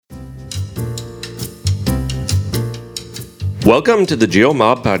Welcome to the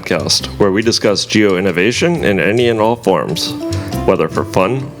GeoMob podcast, where we discuss geo-innovation in any and all forms, whether for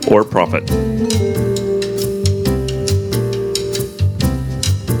fun or profit.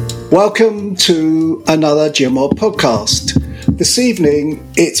 Welcome to another GeoMob podcast. This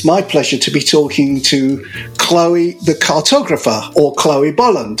evening, it's my pleasure to be talking to Chloe the cartographer, or Chloe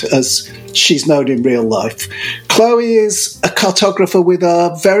Bolland, as she's known in real life. Chloe is a cartographer with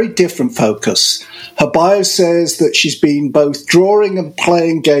a very different focus. Her bio says that she's been both drawing and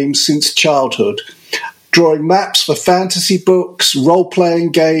playing games since childhood, drawing maps for fantasy books,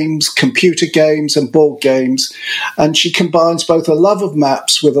 role-playing games, computer games and board games, and she combines both a love of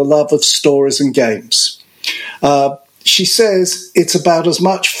maps with a love of stories and games. She says it's about as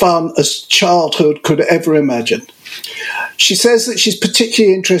much fun as childhood could ever imagine. She says that she's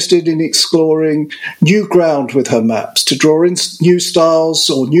particularly interested in exploring new ground with her maps, to draw in new styles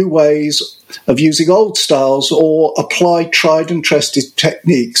or new ways of using old styles or apply tried and trusted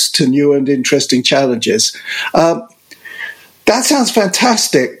techniques to new and interesting challenges. That sounds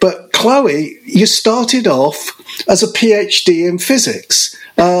fantastic, but Chloe, you started off as a PhD in physics.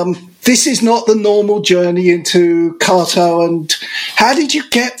 This is not the normal journey into Carto, and how did you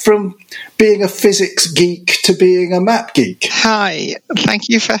get from being a physics geek to being a map geek? Hi, thank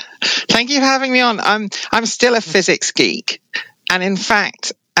you for having me on. I'm still a physics geek, and in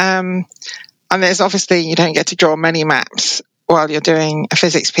fact, and there's obviously you don't get to draw many maps while you're doing a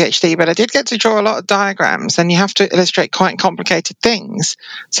physics PhD, but I did get to draw a lot of diagrams, and you have to illustrate quite complicated things.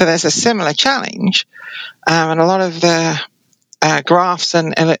 So there's a similar challenge, and a lot of the graphs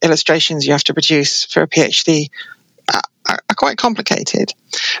and illustrations you have to produce for a PhD are quite complicated.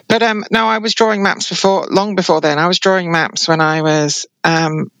 But no, I was drawing maps long before then. I was drawing maps when I was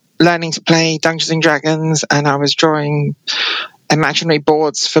learning to play Dungeons and Dragons, and I was drawing imaginary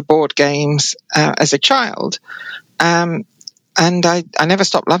boards for board games as a child. And I never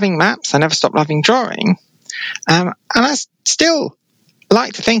stopped loving maps. I never stopped loving drawing. And I still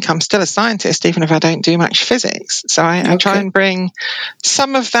like to think I'm still a scientist, even if I don't do much physics. So I try and bring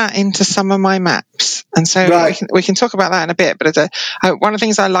some of that into some of my maps. And so we can talk about that in a bit. But one of the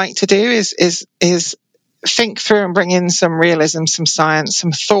things I like to do is think through and bring in some realism, some science,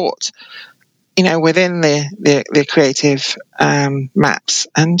 some thought, within the creative maps.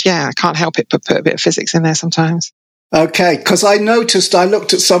 And yeah, I can't help it but put a bit of physics in there sometimes. Okay, because I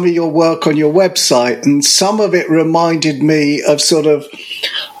looked at some of your work on your website, and some of it reminded me of sort of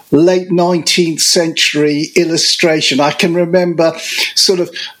late 19th century illustration. I can remember sort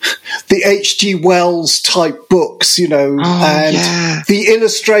of the H.G. Wells type books, the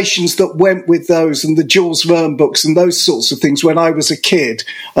illustrations that went with those, and the Jules Verne books and those sorts of things when I was a kid,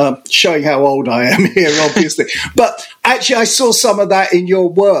 showing how old I am here, obviously. But actually, I saw some of that in your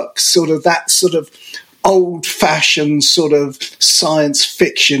work, sort of that sort of old-fashioned sort of science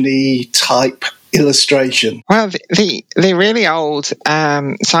fiction-y type illustration. Well, the really old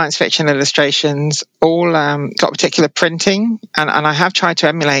science fiction illustrations all got particular printing, and I have tried to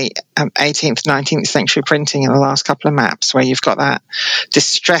emulate 18th, 19th century printing in the last couple of maps, where you've got that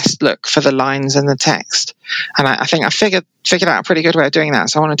distressed look for the lines and the text. And I think I figured out a pretty good way of doing that,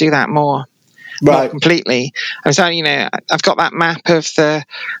 so I want to do that more completely. And so, I've got that map of the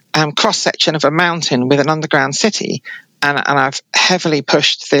cross-section of a mountain with an underground city, and I've heavily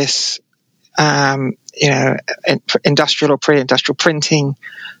pushed this, industrial or pre-industrial printing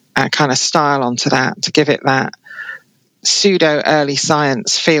kind of style onto that to give it that pseudo-early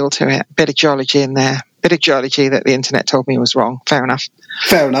science feel to it. Bit of geology in there. Bit of geology that the internet told me was wrong. Fair enough.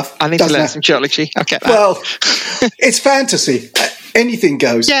 I need to learn some geology. I'll get that. Well, it's fantasy. Anything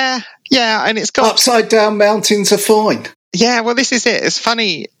goes. Yeah, and it's got upside down mountains are fine. Yeah, well, this is it. It's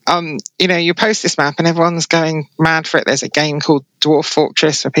funny. You post this map and everyone's going mad for it. There's a game called Dwarf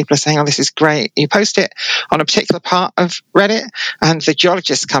Fortress where people are saying, "Oh, this is great." You post it on a particular part of Reddit, and the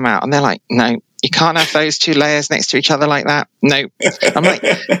geologists come out and they're like, "No, you can't have those two layers next to each other like that." No, I'm like,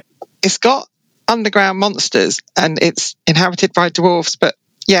 it's got underground monsters and it's inhabited by dwarves, but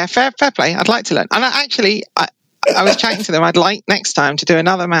yeah, fair play. I'd like to learn. And I was chatting to them. I'd like next time to do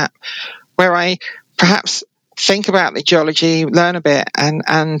another map where I perhaps think about the geology, learn a bit,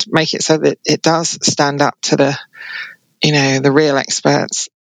 and make it so that it does stand up to the real experts.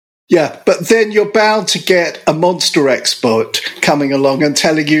 Yeah, but then you're bound to get a monster expert coming along and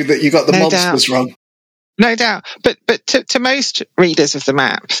telling you that you got the monsters wrong. No doubt. But to most readers of the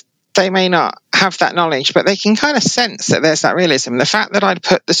map, they may not have that knowledge, but they can kind of sense that there's that realism. The fact that I'd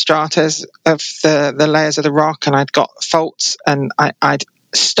put the stratas of the layers of the rock, and I'd got faults, and I'd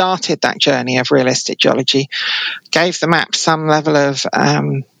started that journey of realistic geology, gave the map some level of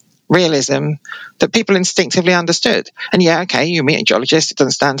realism that people instinctively understood. And yeah, okay, you meet a geologist, it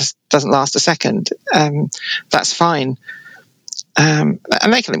doesn't last a second. That's fine. And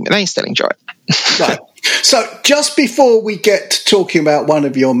they still enjoy it. Right. So just before we get to talking about one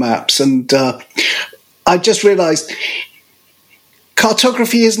of your maps, and I just realised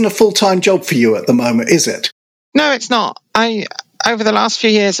cartography isn't a full-time job for you at the moment, is it? No, it's not. Over the last few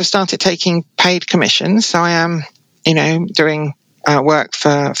years, I've started taking paid commissions. So I am, doing work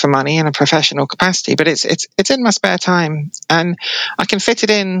for money in a professional capacity, but it's in my spare time, and I can fit it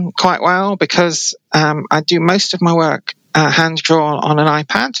in quite well because I do most of my work hand drawn on an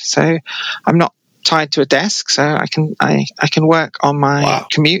iPad, so I'm not tied to a desk, so I can work on my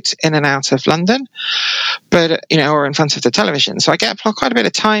commute in and out of London, but or in front of the television. So I get quite a bit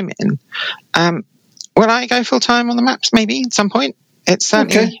of time in. Will I go full time on the maps? Maybe at some point. It's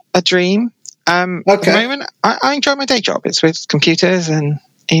certainly a dream. At the moment, I enjoy my day job. It's with computers, and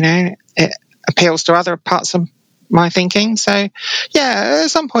it appeals to other parts of my thinking. So yeah, at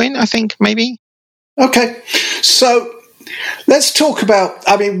some point, I think maybe. Okay, so let's talk about.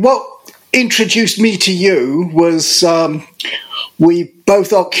 What introduced me to you was we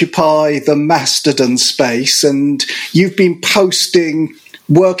both occupy the Mastodon space, and you've been posting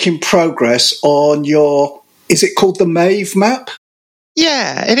work in progress on your, is it called the Mave map?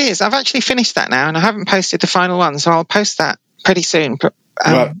 Yeah, it is. I've actually finished that now, and I haven't posted the final one, so I'll post that pretty soon.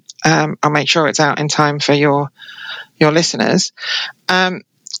 Right. I'll make sure it's out in time for your listeners. And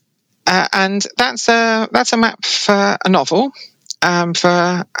that's a map for a novel,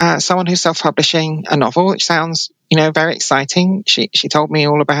 for someone who's self-publishing a novel, which sounds very exciting. She told me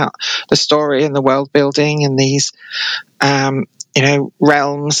all about the story and the world building and these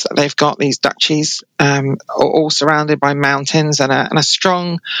realms that they've got, these duchies, all surrounded by mountains, and a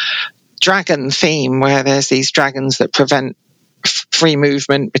strong dragon theme where there's these dragons that prevent free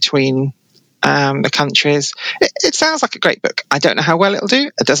movement between the countries. It sounds like a great book. I don't know how well it'll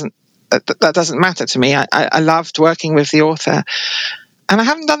do. That doesn't matter to me. I loved working with the author, and I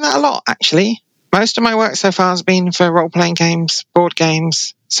haven't done that a lot, actually. Most of my work so far has been for role-playing games, board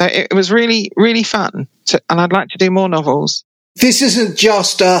games. So it was really, really fun, and I'd like to do more novels. This isn't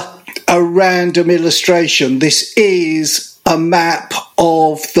just a random illustration. This is a map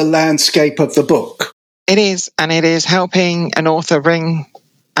of the landscape of the book. It is, and it is helping an author bring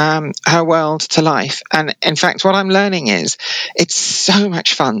her world to life. And in fact, what I'm learning is it's so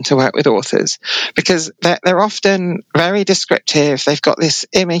much fun to work with authors because they're often very descriptive. They've got this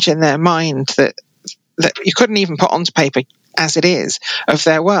image in their mind that you couldn't even put onto paper as it is of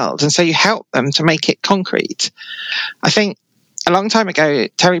their world. And so you help them to make it concrete. I think a long time ago,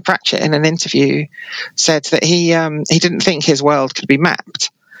 Terry Pratchett in an interview said that he didn't think his world could be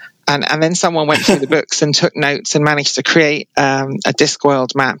mapped. And then someone went through the books and took notes and managed to create a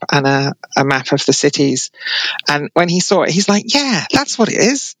Discworld map and a map of the cities. And when he saw it, he's like, yeah, that's what it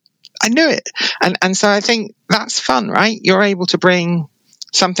is. I knew it. And so I think that's fun, right? You're able to bring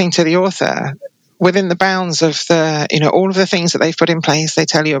something to the author within the bounds of the, all of the things that they've put in place. They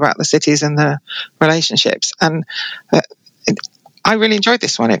tell you about the cities and the relationships. And I really enjoyed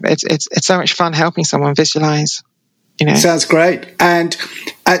this one. It's so much fun helping someone visualize. Sounds great. And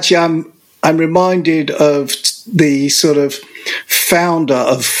actually, I'm reminded of the sort of founder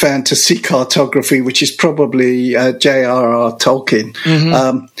of fantasy cartography, which is probably J.R.R. Tolkien.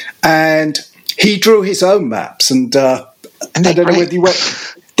 Mm-hmm. And he drew his own maps, and I don't know whether you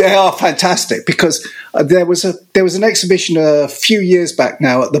went. They are fantastic because there was an exhibition a few years back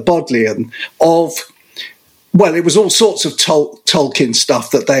now at the Bodleian of. Well, it was all sorts of Tolkien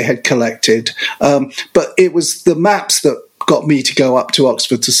stuff that they had collected, but it was the maps that got me to go up to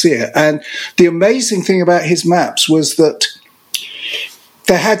Oxford to see it. And the amazing thing about his maps was that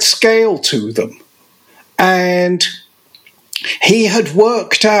they had scale to them. And he had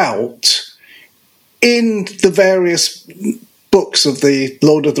worked out in the various books of the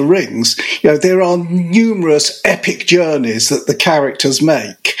Lord of the Rings, there are numerous epic journeys that the characters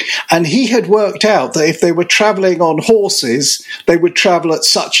make. And he had worked out that if they were travelling on horses, they would travel at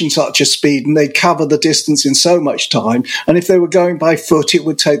such and such a speed and they'd cover the distance in so much time. And if they were going by foot, it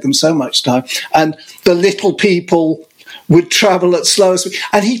would take them so much time. And the little people would travel at slower speed.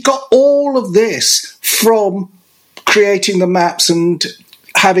 And he got all of this from creating the maps and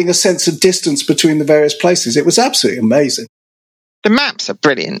having a sense of distance between the various places. It was absolutely amazing. The maps are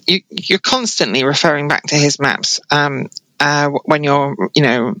brilliant. You're constantly referring back to his maps when you're,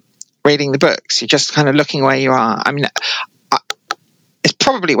 reading the books. You're just kind of looking where you are. I mean, it's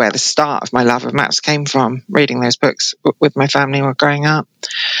probably where the start of my love of maps came from, reading those books with my family while growing up.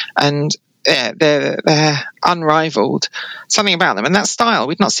 And they're unrivaled. Something about them, and that style,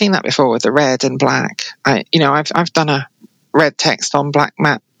 we'd not seen that before with the red and black. I've done a red text on black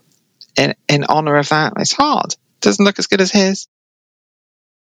map in honor of that. It's hard. It doesn't look as good as his.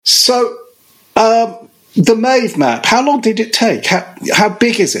 So, the Maeve map, how long did it take? How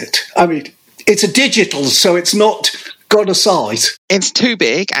big is it? I mean, it's a digital, so it's not got a size. It's too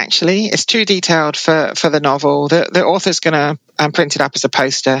big, actually. It's too detailed for the novel. The author's going to print it up as a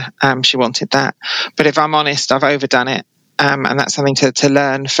poster. She wanted that. But if I'm honest, I've overdone it. And that's something to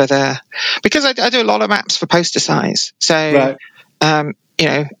learn because I do a lot of maps for poster size. So, right.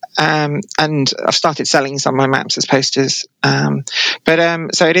 And I've started selling some of my maps as posters. So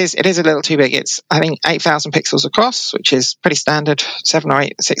it is a little too big. It's, I think, 8,000 pixels across, which is pretty standard.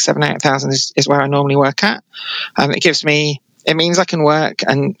 8,000 is where I normally work at. It means I can work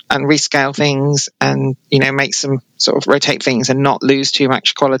and rescale things and, make some sort of rotate things and not lose too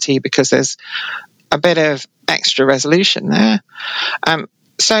much quality because there's a bit of extra resolution there.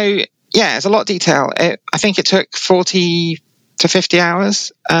 There's a lot of detail. I think it took 40 to 50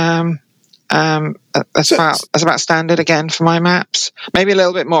 hours. That's about standard again for my maps. Maybe a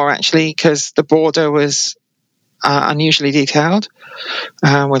little bit more actually, because the border was unusually detailed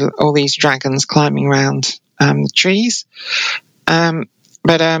with all these dragons climbing around the trees.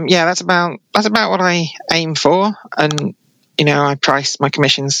 That's about what I aim for, and I price my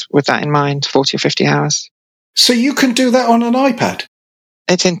commissions with that in mind, 40 or 50 hours. So you can do that on an iPad?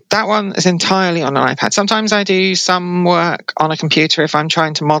 That one is entirely on an iPad. Sometimes I do some work on a computer if I'm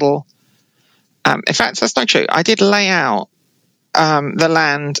trying to model. In fact, that's not true. I did lay out the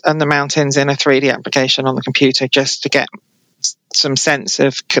land and the mountains in a 3D application on the computer just to get some sense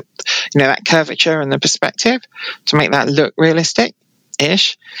of that curvature and the perspective to make that look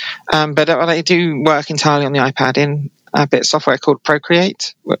realistic-ish. But I do work entirely on the iPad in a bit of software called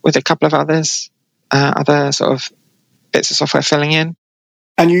Procreate with a couple of other sort of bits of software filling in.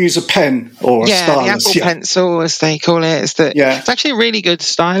 And you use a pen or a stylus? The Apple Pencil, as they call it. It's actually a really good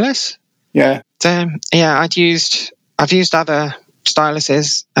stylus. Yeah. I've used other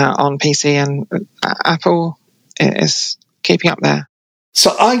styluses on PC, and Apple is keeping up there.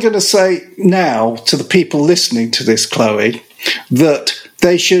 So I'm going to say now to the people listening to this, Chloe, that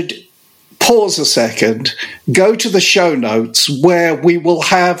they should pause a second, go to the show notes where we will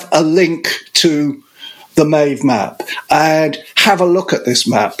have a link to the Maeve map and have a look at this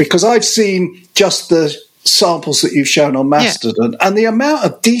map, because I've seen just the samples that you've shown on Mastodon, and the amount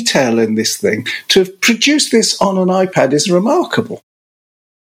of detail in this thing to have produced this on an iPad is remarkable.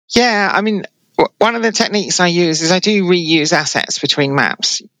 Yeah, I mean, one of the techniques I use is I do reuse assets between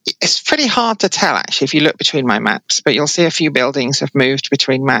maps. It's pretty hard to tell, actually, if you look between my maps, but you'll see a few buildings have moved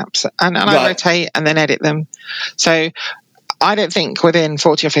between maps, and I rotate and then edit them. So I don't think within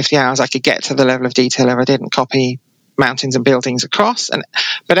 40 or 50 hours I could get to the level of detail if I didn't copy mountains and buildings across.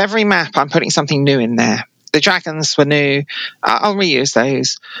 But every map, I'm putting something new in there. The dragons were new. I'll reuse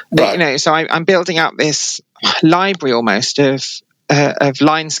those. Right. So I'm building up this library almost of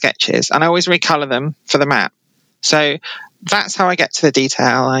line sketches, and I always recolor them for the map. So that's how I get to the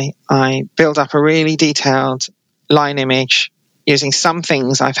detail. I build up a really detailed line image using some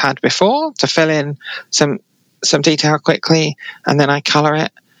things I've had before to fill in some detail quickly, and then I color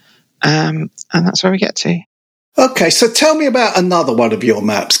it, and that's where we get to. Okay, so tell me about another one of your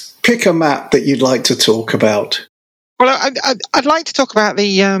maps. Pick a map that you'd like to talk about. Well, I'd like to talk about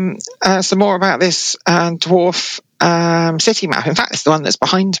some more about this dwarf city map. In fact, it's the one that's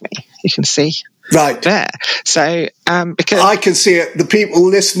behind me. You can see right there. So because I can see it, the people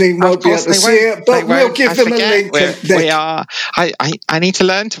listening won't be able to see it, but we'll give them a link. I need to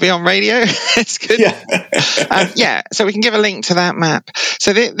learn to be on radio. It's good. Yeah. So we can give a link to that map.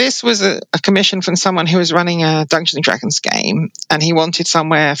 So this was a commission from someone who was running a Dungeons and Dragons game, and he wanted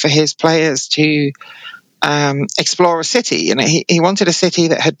somewhere for his players to explore a city. And he wanted a city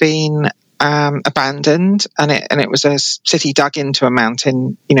that had been abandoned, and it was a city dug into a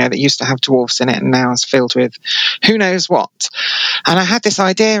mountain, that used to have dwarfs in it, and now is filled with who knows what. And I had this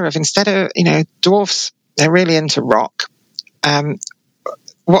idea of, instead of dwarfs, they're really into rock.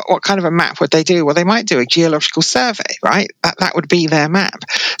 What kind of a map would they do? Well, they might do a geological survey, right? That would be their map.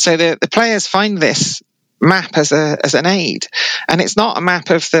 So the players find this map as an aid, and it's not a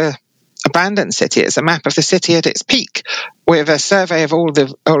map of the abandoned city. It's a map of the city at its peak, with a survey of all of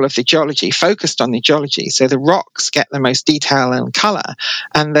the geology, focused on the geology. So the rocks get the most detail and color,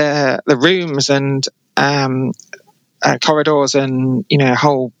 and the rooms and corridors and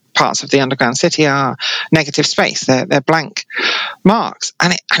whole parts of the underground city are negative space. They're blank marks,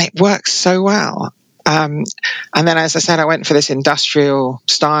 and it works so well. And then, as I said, I went for this industrial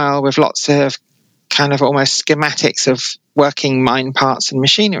style with lots of kind of almost schematics of working mine parts and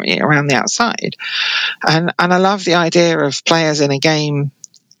machinery around the outside. And I love the idea of players in a game,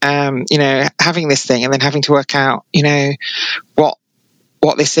 having this thing and then having to work out,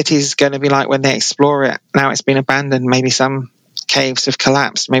 what this city is going to be like when they explore it. Now it's been abandoned. Maybe some caves have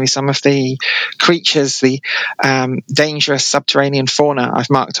collapsed. Maybe some of the creatures, the dangerous subterranean fauna I've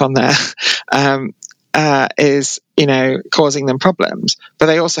marked on there, is causing them problems. But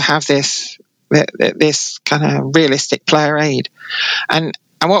they also have this kind of realistic player aid. And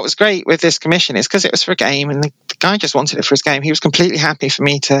what was great with this commission is because it was for a game, and the guy just wanted it for his game. He was completely happy for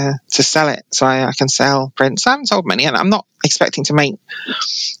me to sell it, so I can sell prints. I haven't sold many, and I'm not expecting to make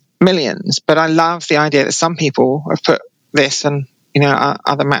millions, but I love the idea that some people have put this and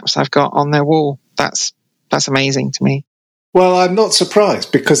other maps I've got on their wall. That's amazing to me. Well, I'm not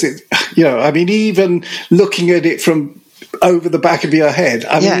surprised because even looking at it from over the back of your head,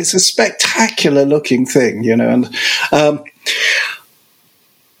 it's a spectacular looking thing, and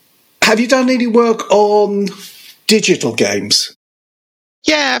have you done any work on digital games?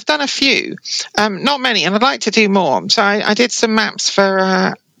 Yeah, I've done a few, not many, and I'd like to do more. So I did some maps for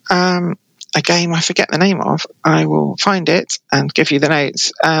a game I forget the name of. I will find it and give you the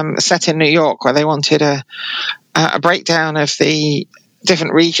notes. Set in New York, where they wanted a breakdown of the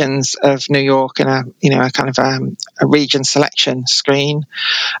different regions of New York in a kind of a region selection screen.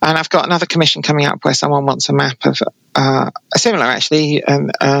 And I've got another commission coming up where someone wants a map of a similar, actually,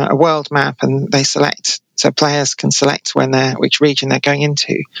 a world map, and they select, so players can select which region they're going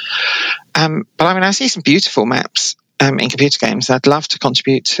into. But I see some beautiful maps in computer games. I'd love to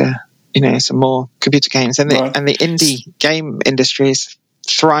contribute to some more computer games, and the indie game industry is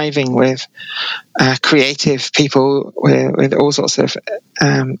thriving with creative people with all sorts of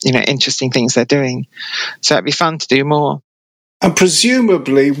interesting things they're doing. So it'd be fun to do more. And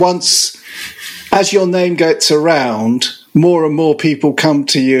presumably, once as your name gets around, more and more people come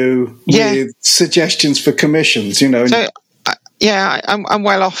to you with suggestions for commissions. So, I'm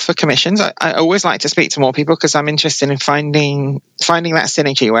well off for commissions. I always like to speak to more people because I'm interested in finding that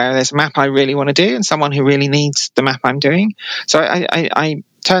synergy where there's a map I really want to do and someone who really needs the map I'm doing. So I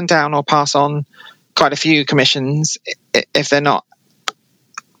turn down or pass on quite a few commissions if they're not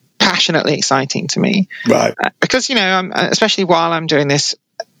passionately exciting to me. Right. Because, especially while I'm doing this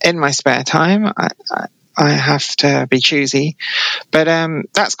in my spare time, I have to be choosy, but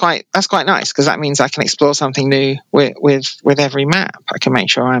that's quite nice because that means I can explore something new with every map. I can make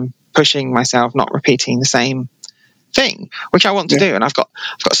sure I'm pushing myself, not repeating the same thing, which I want to do. And I've got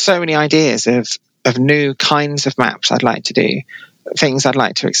so many ideas of new kinds of maps I'd like to do, things I'd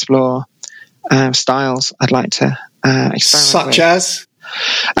like to explore, styles I'd like to experiment such with. as.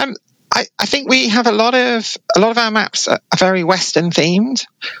 I think we have a lot of our maps are very Western themed.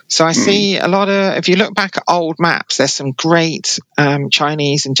 So I see a lot of, if you look back at old maps, there's some great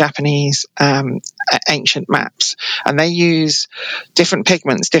Chinese and Japanese ancient maps, and they use different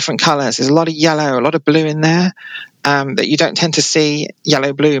pigments, different colors. There's a lot of yellow, a lot of blue in there that you don't tend to see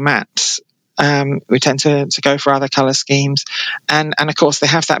yellow-blue maps. We tend to go for other color schemes, and of course they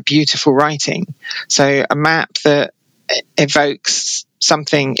have that beautiful writing. So a map that evokes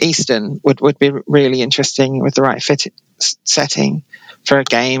something Eastern would be really interesting with the right setting for a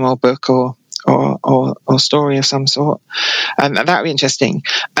game or book or story of some sort, and that would be interesting.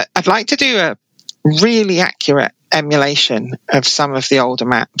 I'd like to do a really accurate emulation of some of the older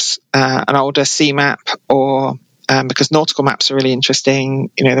maps, an older sea map, or because nautical maps are really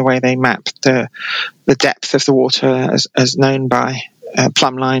interesting. The way they map the depth of the water as known by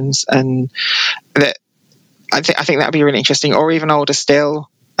plumb lines, and that. I think that would be really interesting, or even older still,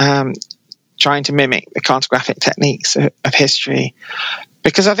 trying to mimic the cartographic techniques of history.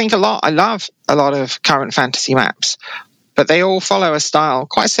 Because I love a lot of current fantasy maps, but they all follow a style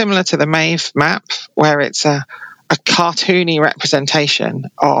quite similar to the Maeve map, where it's a cartoony representation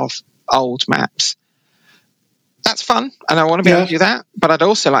of old maps. That's fun, and I want to be able to do that, but I'd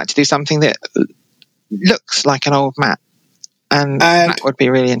also like to do something that looks like an old map, and that would be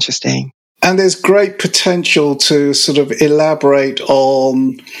really interesting. And there's great potential to sort of elaborate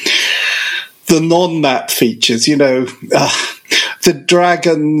on the non-map features, the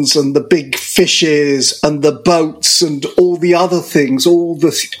dragons and the big fishes and the boats and all the other things, all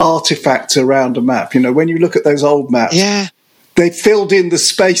the artifacts around a map. When you look at those old maps, they filled in the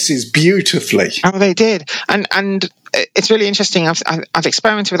spaces beautifully. Oh, they did. And it's really interesting. I've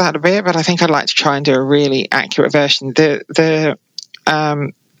experimented with that a bit, but I think I'd like to try and do a really accurate version.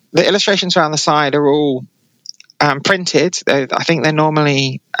 The illustrations around the side are all printed. I think they're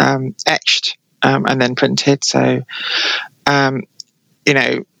normally etched and then printed. So,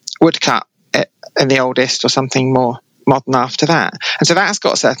 woodcut in the oldest or something more modern after that. And so that's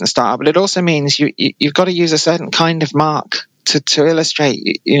got a certain style, but it also means you've got to use a certain kind of mark to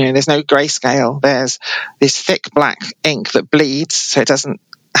illustrate. There's no grayscale. There's this thick black ink that bleeds, so it doesn't,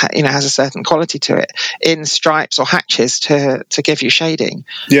 has a certain quality to it, in stripes or hatches to give you shading.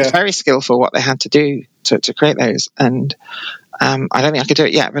 Yeah. It's very skillful what they had to do to create those. And I don't think I could do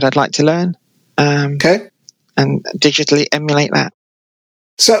it yet, but I'd like to learn. Okay. And digitally emulate that.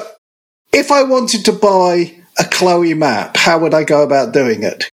 So if I wanted to buy a Chloe map, how would I go about doing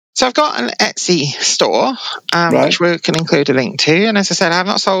it? So I've got an Etsy store, Right. which we can include a link to. And as I said, I have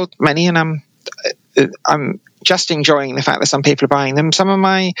not sold many, and I'm just enjoying the fact that some people are buying them. Some of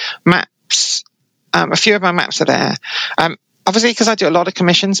my maps, a few of my maps are there. Obviously, because I do a lot of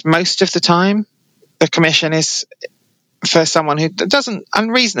commissions, most of the time, the commission is for someone who doesn't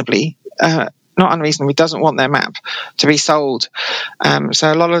not unreasonably, doesn't want their map to be sold.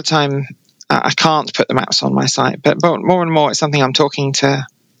 So a lot of the time, I can't put the maps on my site. But more and more, it's something I'm talking to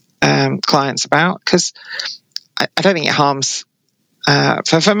clients about, because I don't think it harms,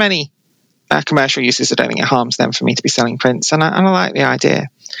 for many commercial uses, I don't think it harms them for me to be selling prints. And I like the idea.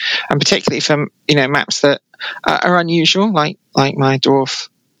 And particularly for, maps that are unusual, like my dwarf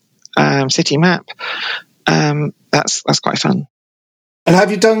city map. That's quite fun. And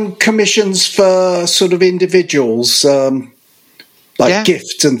have you done commissions for sort of individuals,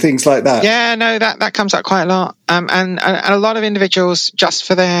 gifts and things like that? Yeah, no, that comes up quite a lot. And a lot of individuals just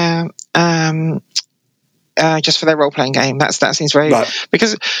for their role-playing game. That seems very right.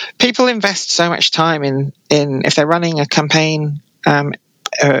 Because people invest so much time in if they're running a campaign, of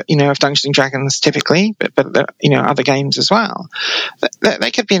Dungeons and Dragons typically, but other games as well. They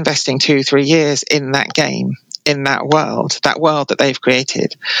could be investing 2-3 years in that game, in that world that they've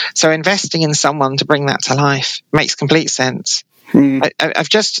created. So investing in someone to bring that to life makes complete sense. I've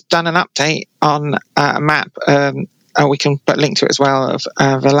just done an update on a map. We can put a link to it as well, of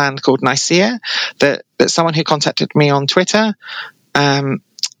a land called Nicaea that someone who contacted me on Twitter, who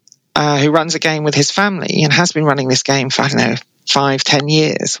runs a game with his family and has been running this game for, 5-10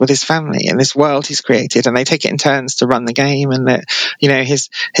 years with his family in this world he's created, and they take it in turns to run the game, and that his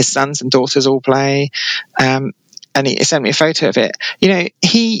sons and daughters all play. And he sent me a photo of it.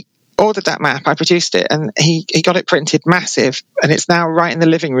 He ordered that map, I produced it, and he got it printed massive, and it's now right in the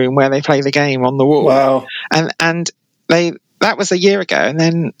living room where they play the game on the wall. Wow. And that was a year ago, and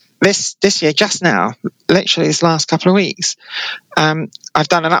then this year, just now, literally this last couple of weeks, I've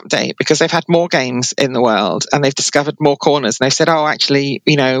done an update because they've had more games in the world and they've discovered more corners, and they've said, oh, actually,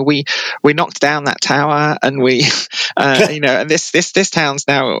 we knocked down that tower, and we and this town's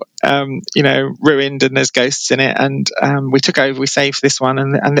now ruined, and there's ghosts in it, and we took over, we saved this one,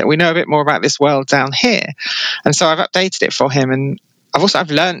 and we know a bit more about this world down here. And so I've updated it for him, and I've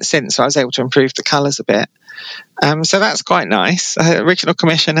learned since, so I was able to improve the colours a bit. So that's quite nice. Original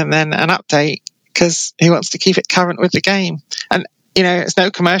commission and then an update, because he wants to keep it current with the game. And it's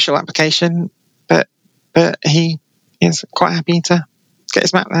no commercial application, but he is quite happy to get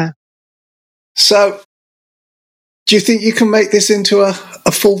his map there. So, do you think you can make this into a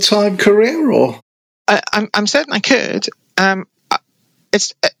full-time career, or? I'm certain I could.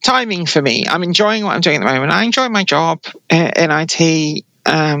 It's timing for me. I'm enjoying what I'm doing at the moment. I enjoy my job in IT,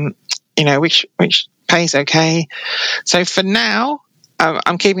 which pays okay. So for now,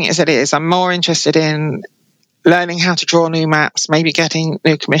 I'm keeping it as it is. I'm more interested in learning how to draw new maps, maybe getting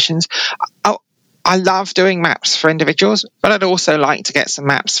new commissions. I love doing maps for individuals, but I'd also like to get some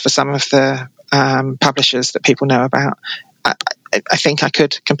maps for some of the publishers that people know about. I think I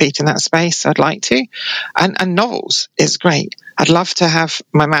could compete in that space. I'd like to. And novels is great. I'd love to have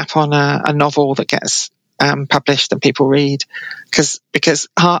my map on a novel that gets published and people read, because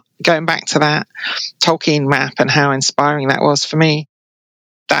going back to that Tolkien map and how inspiring that was for me,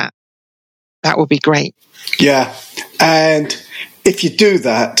 that would be great. Yeah, and if you do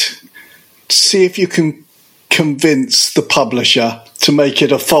that, see if you can convince the publisher to make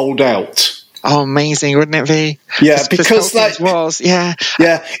it a fold out. Oh, amazing, wouldn't it be? Yeah, because that was, yeah.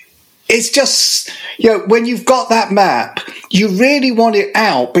 It's just, when you've got that map, you really want it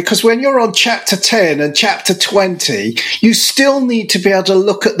out, because when you're on chapter 10 and chapter 20, you still need to be able to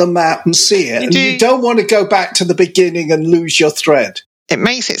look at the map and see it. You don't want to go back to the beginning and lose your thread. It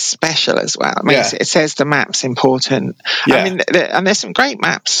makes it special as well. It says the map's important. Yeah. I mean, and there's some great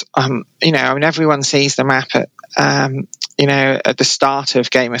maps. Everyone sees the map at the start of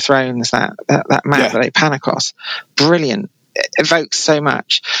Game of Thrones, that map that they pan across. Brilliant. It evokes so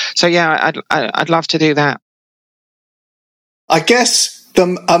much. So yeah, I'd love to do that. I guess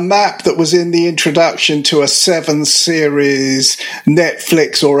a map that was in the introduction to a 7 series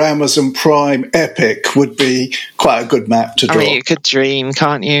Netflix or Amazon Prime epic would be quite a good map to draw. I mean, you could dream,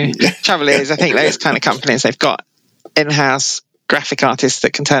 can't you? Trouble is, I think those kind of companies, they've got in-house graphic artists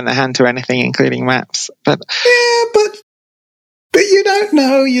that can turn their hand to anything, including maps. But you don't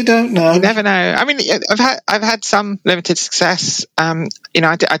know. You never know. I mean, I've had some limited success. I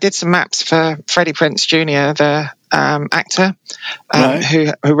did some maps for Freddie Prinze Jr., the actor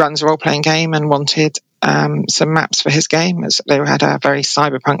who runs a role-playing game, and wanted some maps for his game. They had a very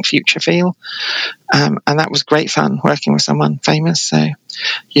cyberpunk future feel, and that was great fun working with someone famous. So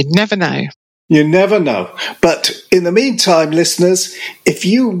you'd never know. You never know. But in the meantime, listeners, if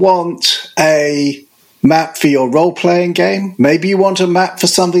you want a map for your role-playing game, maybe you want a map for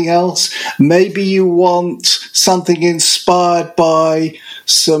something else, maybe you want something inspired by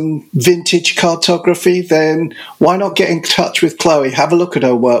some vintage cartography, then why not get in touch with Chloe? Have a look at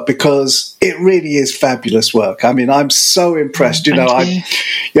her work, because it really is fabulous work. I mean, I'm so impressed.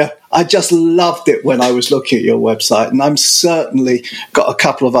 I just loved it when I was looking at your website, and I'm certainly got a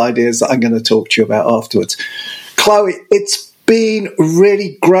couple of ideas that I'm going to talk to you about afterwards. Chloe, it's been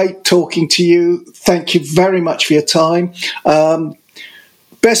really great talking to you. Thank you very much for your time.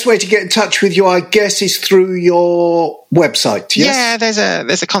 Best way to get in touch with you, I guess, is through your website. Yes? Yeah,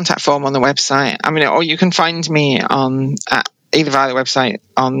 there's a contact form on the website. I mean, or you can find me either via the website,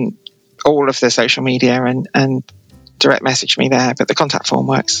 on all of the social media, and direct message me there. But the contact form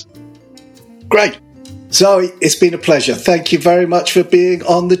works. Great. Zoe, it's been a pleasure. Thank you very much for being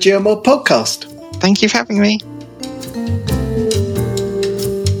on the GeoMod podcast. Thank you for having me.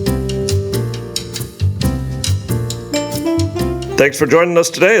 Thanks for joining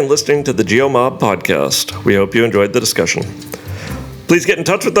us today and listening to the GeoMob podcast. We hope you enjoyed the discussion. Please get in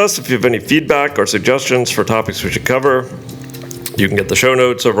touch with us if you have any feedback or suggestions for topics we should cover. You can get the show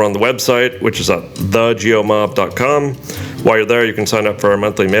notes over on the website, which is at thegeomob.com. While you're there, you can sign up for our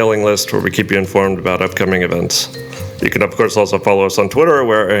monthly mailing list where we keep you informed about upcoming events. You can, of course, also follow us on Twitter,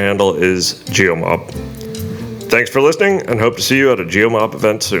 where our handle is GeoMob. Thanks for listening, and hope to see you at a GeoMob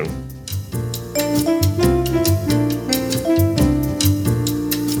event soon.